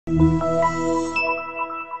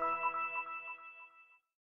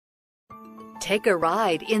Take a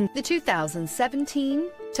ride in the 2017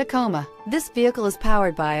 Tacoma. This vehicle is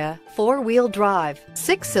powered by a four-wheel drive,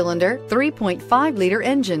 six-cylinder, 3.5-liter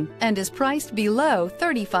engine and is priced below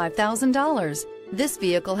 $35,000. This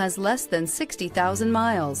vehicle has less than 60,000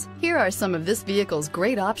 miles. Here are some of this vehicle's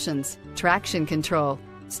great options: traction control,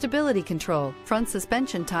 stability control, front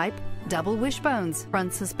suspension type, double wishbones,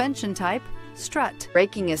 front suspension type, strut,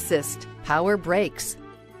 braking assist, power brakes.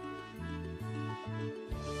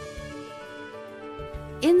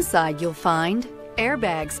 Inside you'll find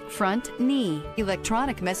airbags, front knee,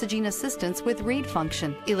 electronic messaging assistance with read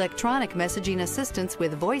function, electronic messaging assistance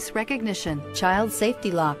with voice recognition, child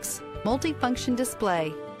safety locks, multifunction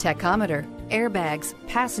display, tachometer, airbags,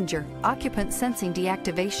 passenger, occupant sensing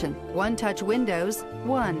deactivation, one-touch windows,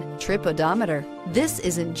 one trip odometer. This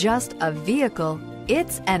isn't just a vehicle,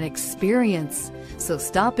 it's an experience. So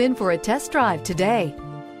stop in for a test drive today.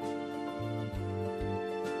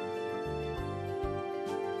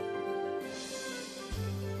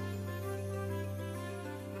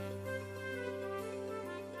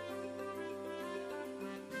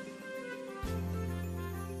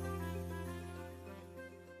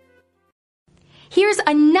 Here's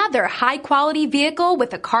another high-quality vehicle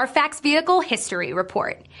with a Carfax Vehicle History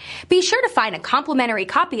Report. Be sure to find a complimentary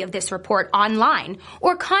copy of this report online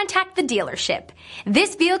or contact the dealership.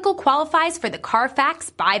 This vehicle qualifies for the Carfax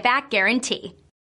Buyback Guarantee.